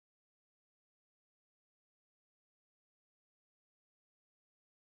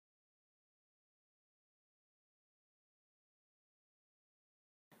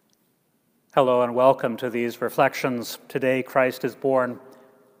Hello and welcome to these reflections. Today Christ is born,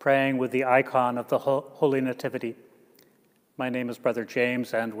 praying with the icon of the Holy Nativity. My name is Brother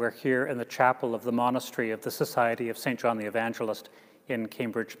James, and we're here in the chapel of the monastery of the Society of St. John the Evangelist in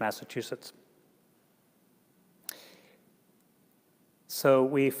Cambridge, Massachusetts. So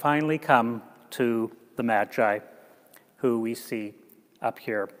we finally come to the Magi, who we see up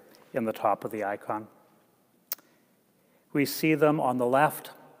here in the top of the icon. We see them on the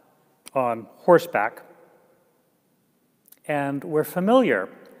left on horseback, and we're familiar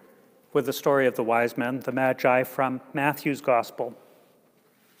with the story of the wise men, the Magi, from Matthew's Gospel.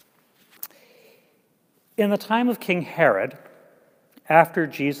 In the time of King Herod, after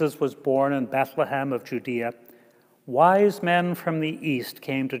Jesus was born in Bethlehem of Judea, wise men from the east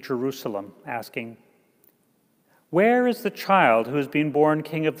came to Jerusalem, asking, "Where is the child who has been born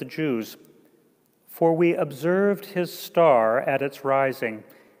King of the Jews? For we observed his star at its rising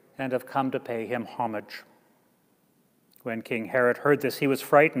and have come to pay him homage." When King Herod heard this, he was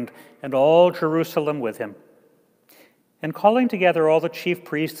frightened, and all Jerusalem with him. And calling together all the chief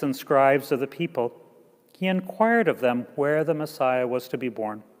priests and scribes of the people, he inquired of them where the Messiah was to be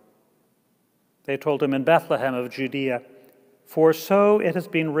born. They told him, "In Bethlehem of Judea, for so it has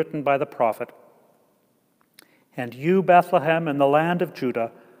been written by the prophet, 'And you, Bethlehem, in the land of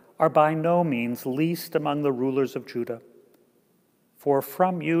Judah, are by no means least among the rulers of Judah. For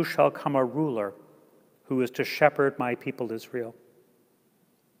from you shall come a ruler who is to shepherd my people Israel.'"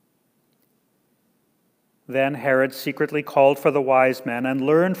 Then Herod secretly called for the wise men and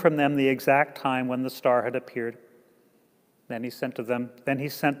learned from them the exact time when the star had appeared. Then he sent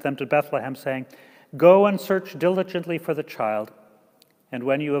them to Bethlehem, saying, "Go and search diligently for the child, and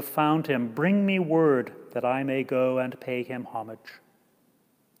when you have found him, bring me word that I may go and pay him homage."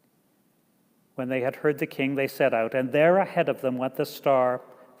 When they had heard the king, they set out, and there ahead of them went the star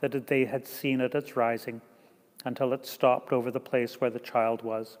that they had seen at its rising, until it stopped over the place where the child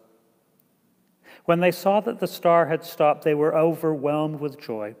was. When they saw that the star had stopped, they were overwhelmed with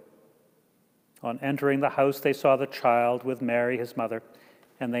joy. On entering the house, they saw the child with Mary, his mother,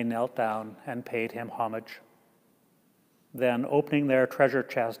 and they knelt down and paid him homage. Then, opening their treasure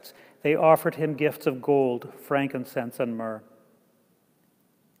chests, they offered him gifts of gold, frankincense, and myrrh.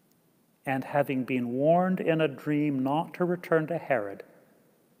 And having been warned in a dream not to return to Herod,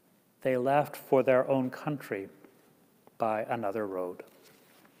 they left for their own country by another road.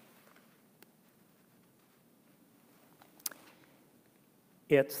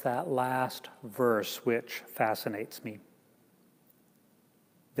 It's that last verse which fascinates me.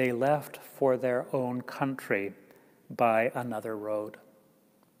 They left for their own country by another road.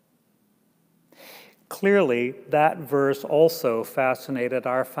 Clearly, that verse also fascinated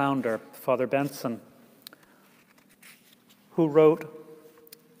our founder, Father Benson, who wrote,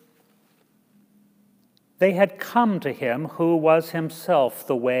 "They had come to him who was himself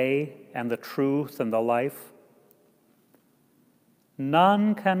the way and the truth and the life.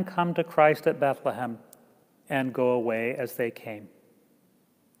 None can come to Christ at Bethlehem and go away as they came."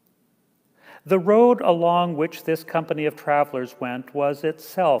 The road along which this company of travelers went was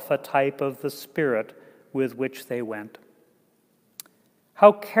itself a type of the spirit with which they went.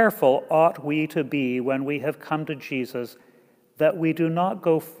 How careful ought we to be when we have come to Jesus that we do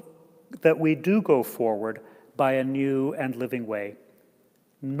go forward by a new and living way,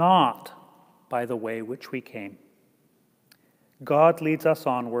 not by the way which we came. God leads us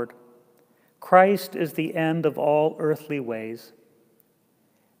onward. Christ is the end of all earthly ways.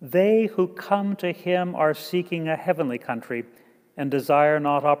 They who come to him are seeking a heavenly country and desire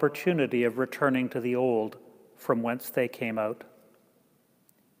not opportunity of returning to the old from whence they came out.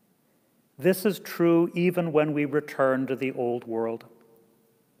 This is true even when we return to the old world.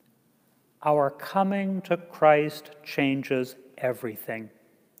 Our coming to Christ changes everything,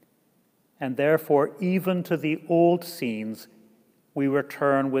 and therefore even to the old scenes we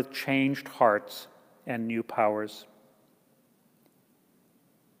return with changed hearts and new powers.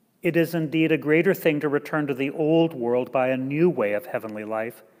 It is indeed a greater thing to return to the old world by a new way of heavenly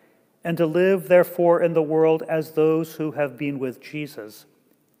life, and to live, therefore, in the world as those who have been with Jesus,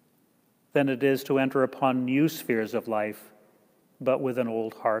 than it is to enter upon new spheres of life, but with an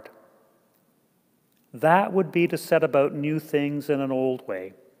old heart. That would be to set about new things in an old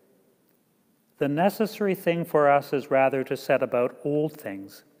way. The necessary thing for us is rather to set about old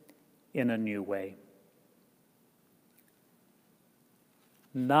things in a new way.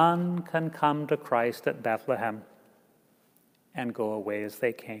 None can come to Christ at Bethlehem and go away as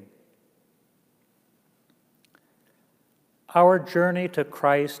they came. Our journey to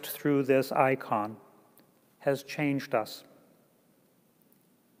Christ through this icon has changed us.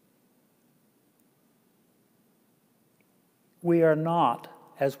 We are not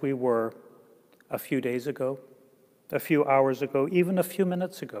as we were a few days ago, a few hours ago, even a few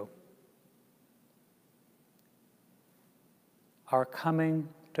minutes ago. Our coming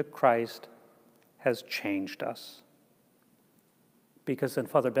to Christ has changed us. Because in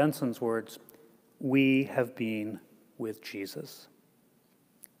Father Benson's words, we have been with Jesus.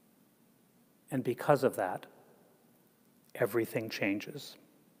 And because of that, everything changes.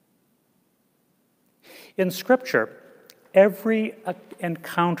 In Scripture, every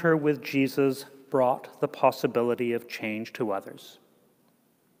encounter with Jesus brought the possibility of change to others.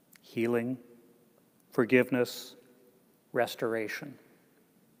 Healing, forgiveness, restoration.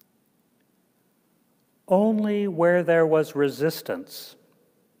 Only where there was resistance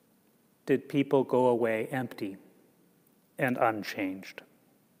did people go away empty and unchanged.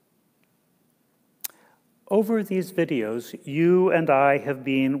 Over these videos, you and I have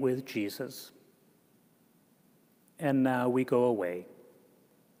been with Jesus, and now we go away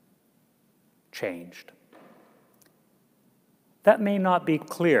changed. That may not be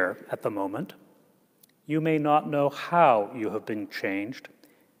clear at the moment. You may not know how you have been changed,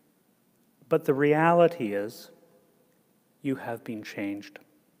 but the reality is you have been changed.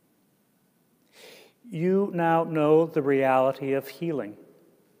 You now know the reality of healing,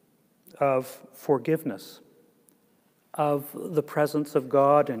 of forgiveness, of the presence of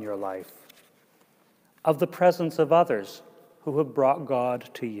God in your life, of the presence of others who have brought God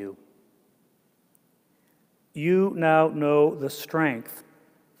to you. You now know the strength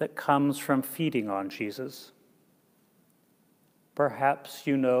that comes from feeding on Jesus. Perhaps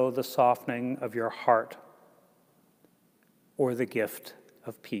you know the softening of your heart or the gift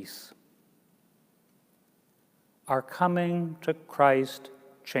of peace. Our coming to Christ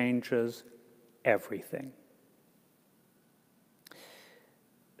changes everything.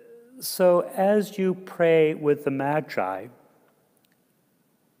 So as you pray with the Magi,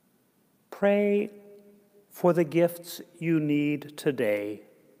 pray for the gifts you need today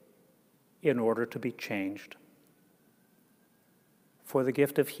in order to be changed. For the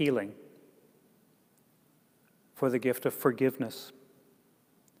gift of healing, for the gift of forgiveness,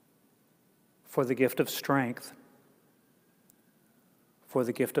 for the gift of strength, for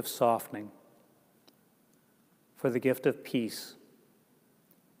the gift of softening, for the gift of peace,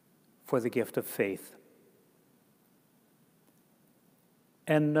 for the gift of faith.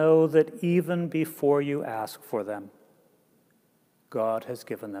 And know that even before you ask for them, God has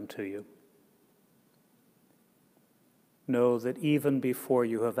given them to you. Know that even before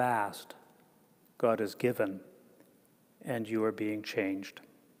you have asked, God has given, and you are being changed.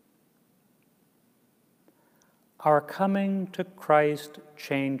 Our coming to Christ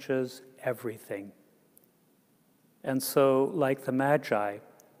changes everything. And so, like the Magi,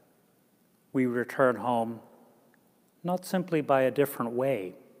 we return home not simply by a different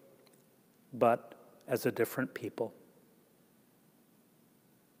way, but as a different people.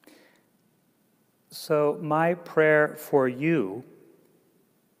 So my prayer for you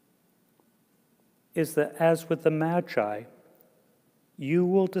is that, as with the Magi, you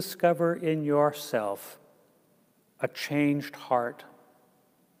will discover in yourself a changed heart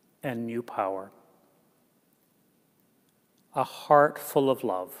and new power. A heart full of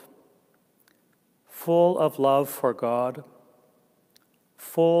love for God,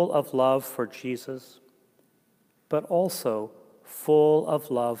 full of love for Jesus, but also full of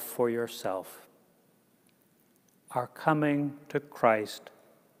love for yourself. Our coming to Christ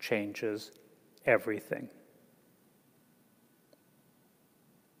changes everything.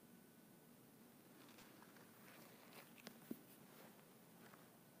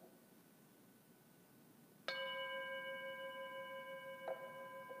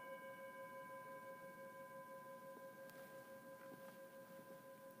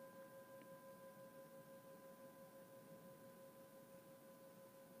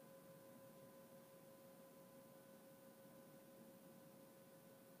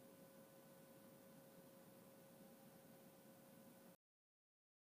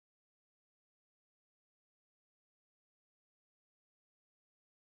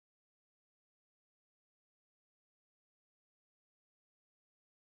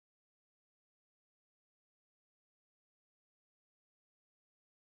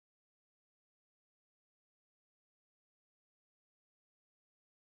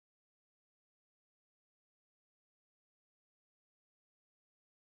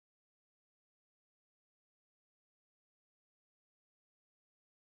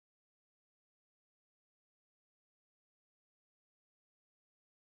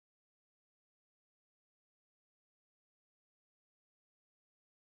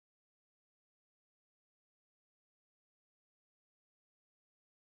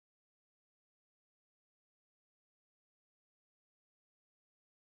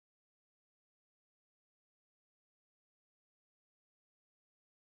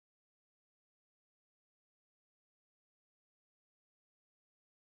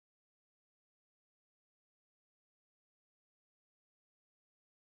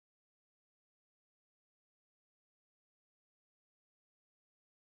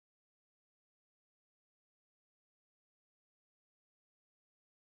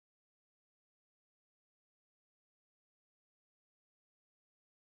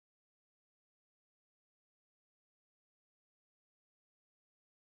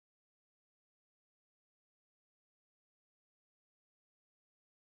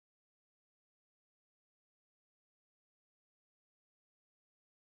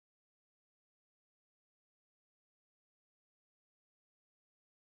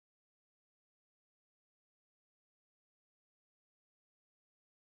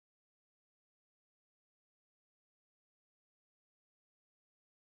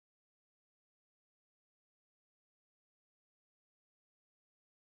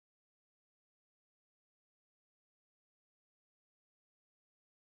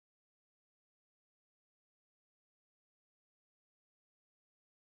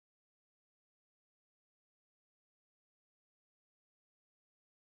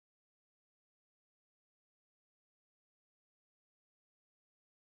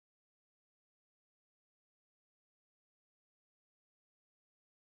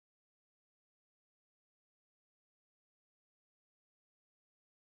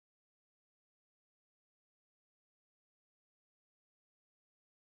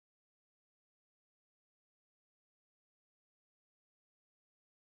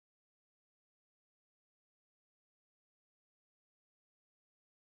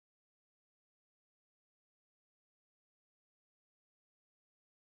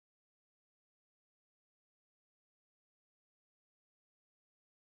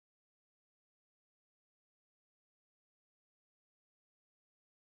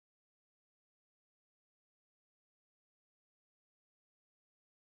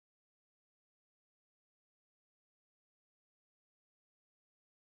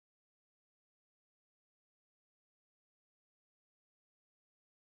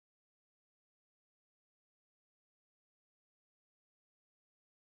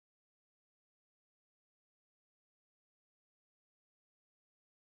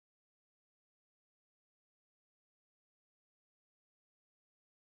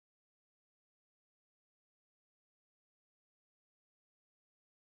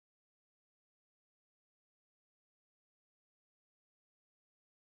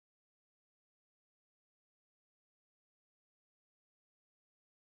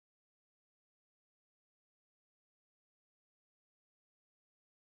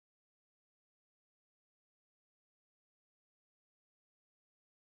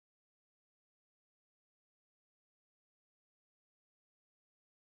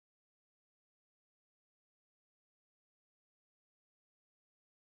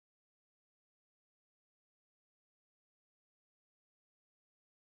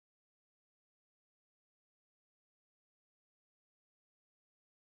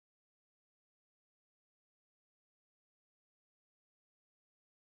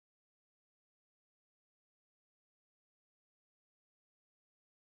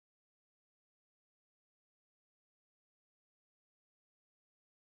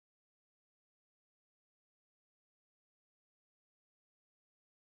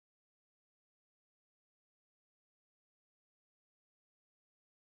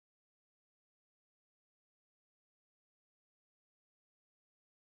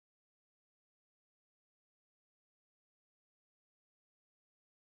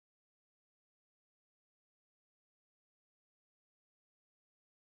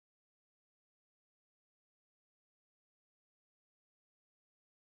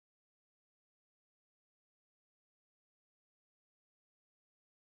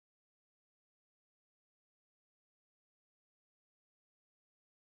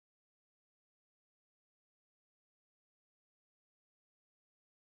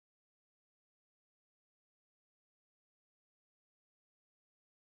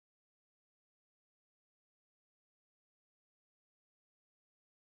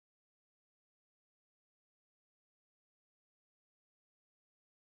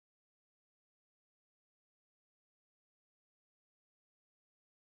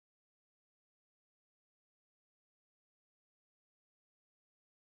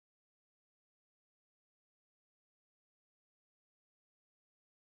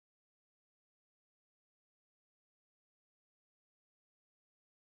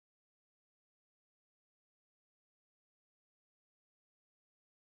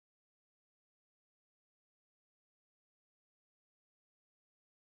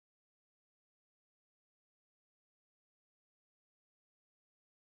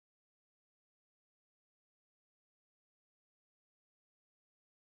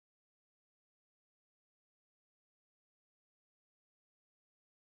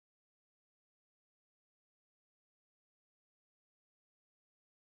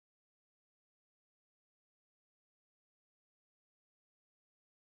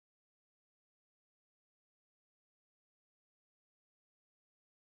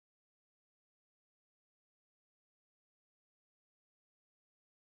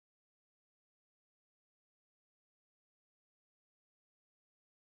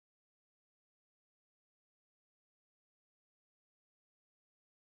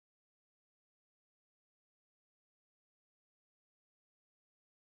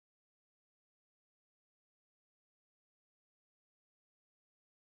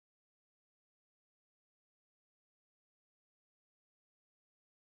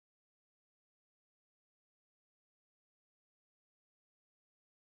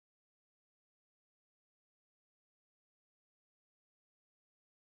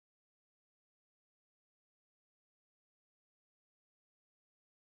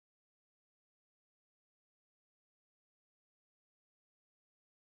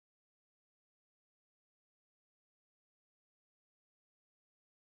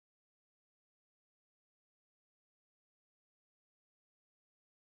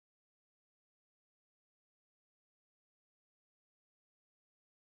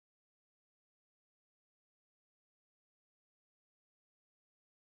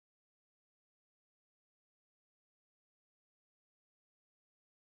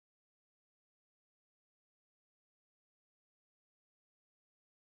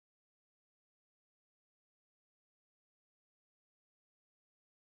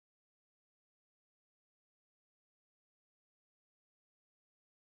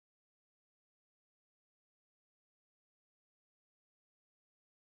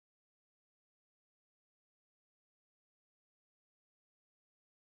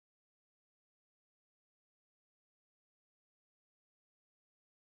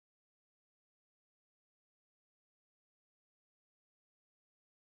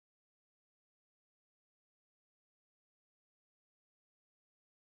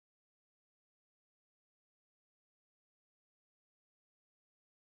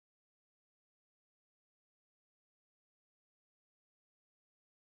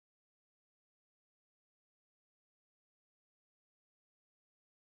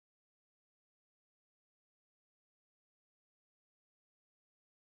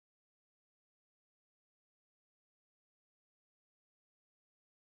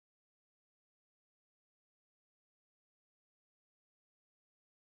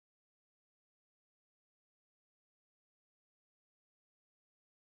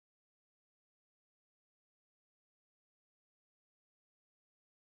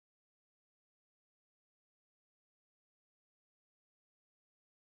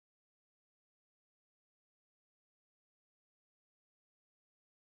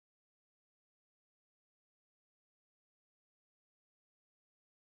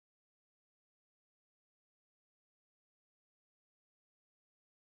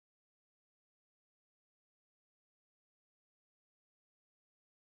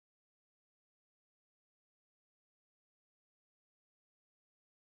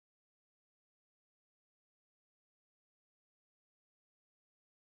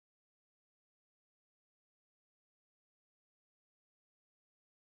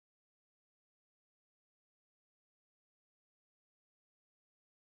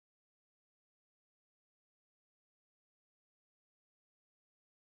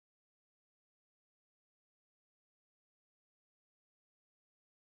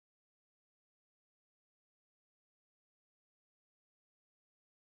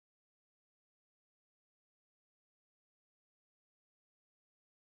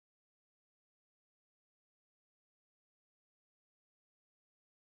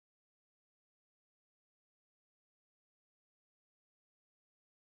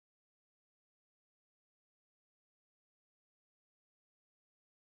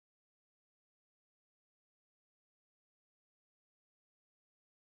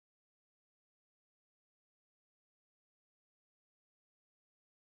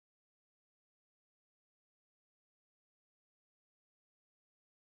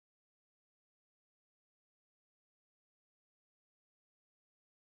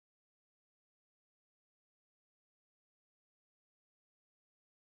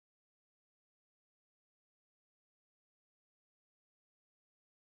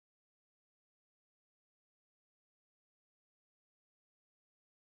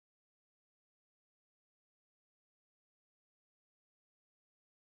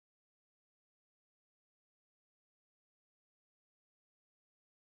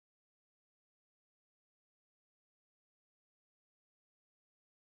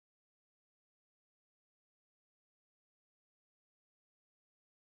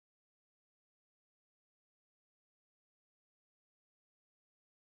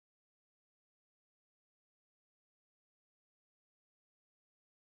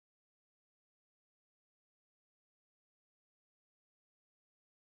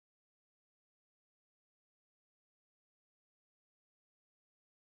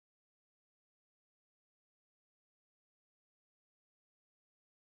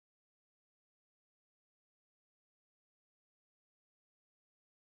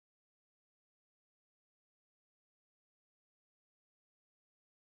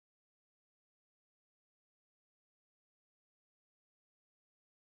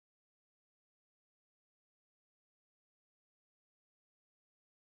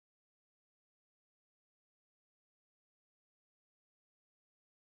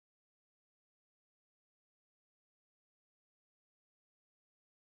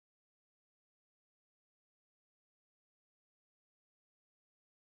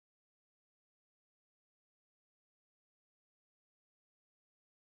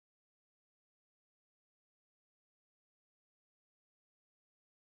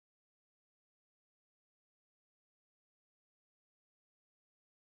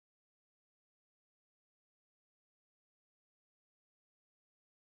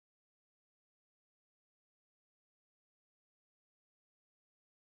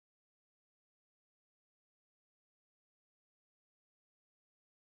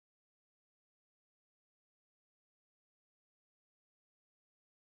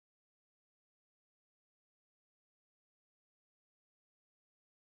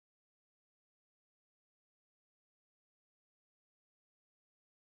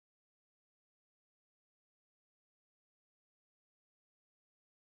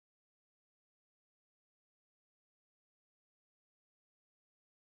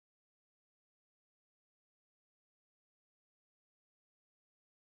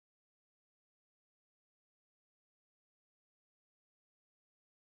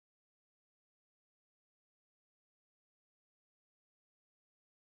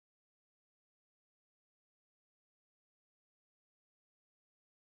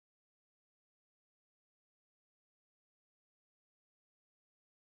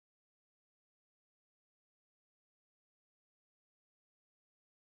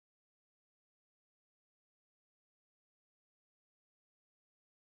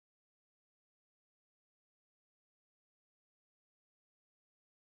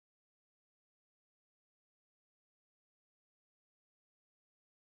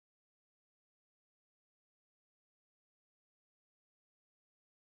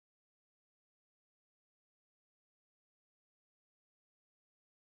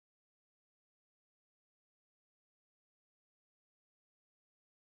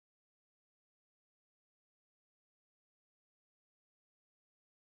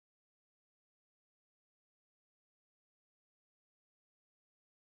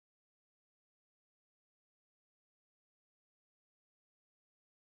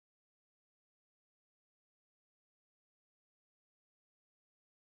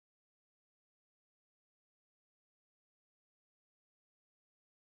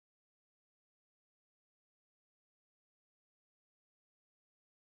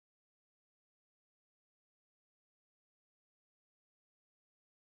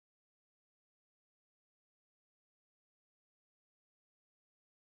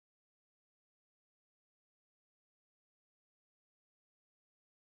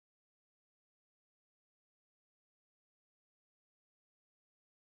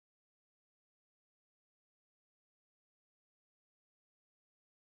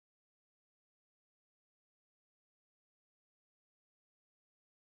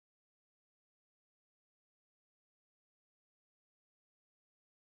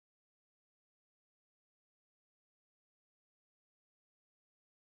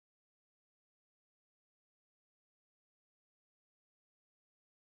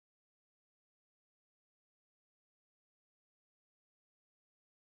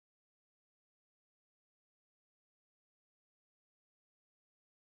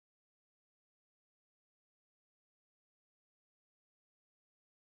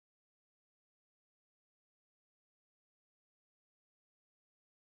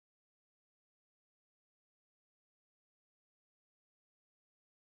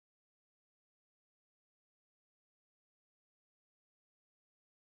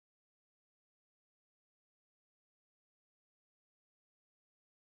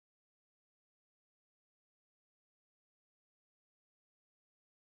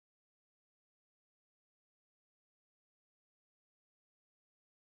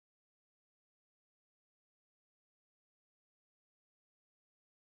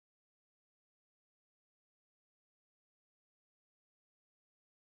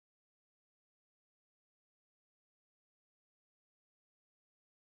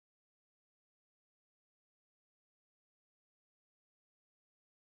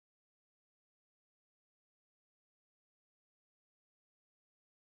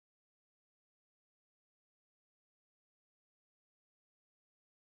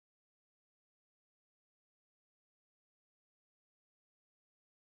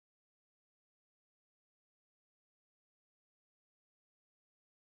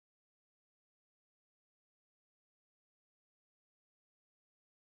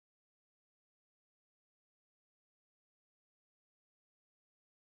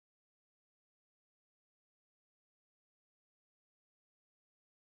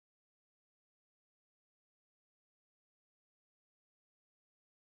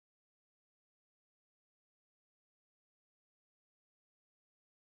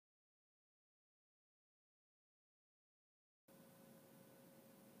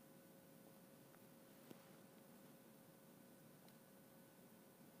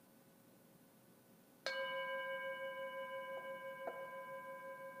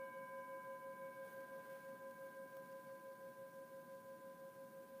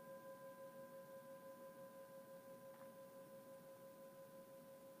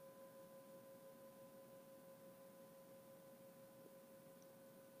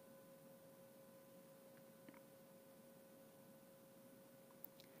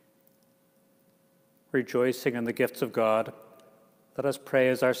 Rejoicing in the gifts of God, let us pray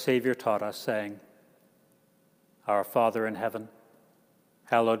as our Savior taught us, saying, Our Father in heaven,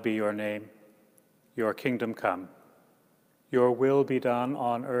 hallowed be your name. Your kingdom come. Your will be done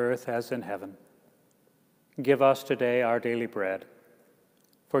on earth as in heaven. Give us today our daily bread.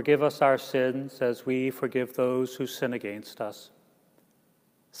 Forgive us our sins as we forgive those who sin against us.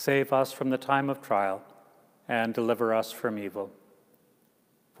 Save us from the time of trial and deliver us from evil.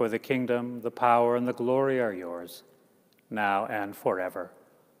 For the kingdom, the power, and the glory are yours, now and forever.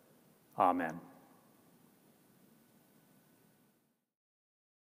 Amen.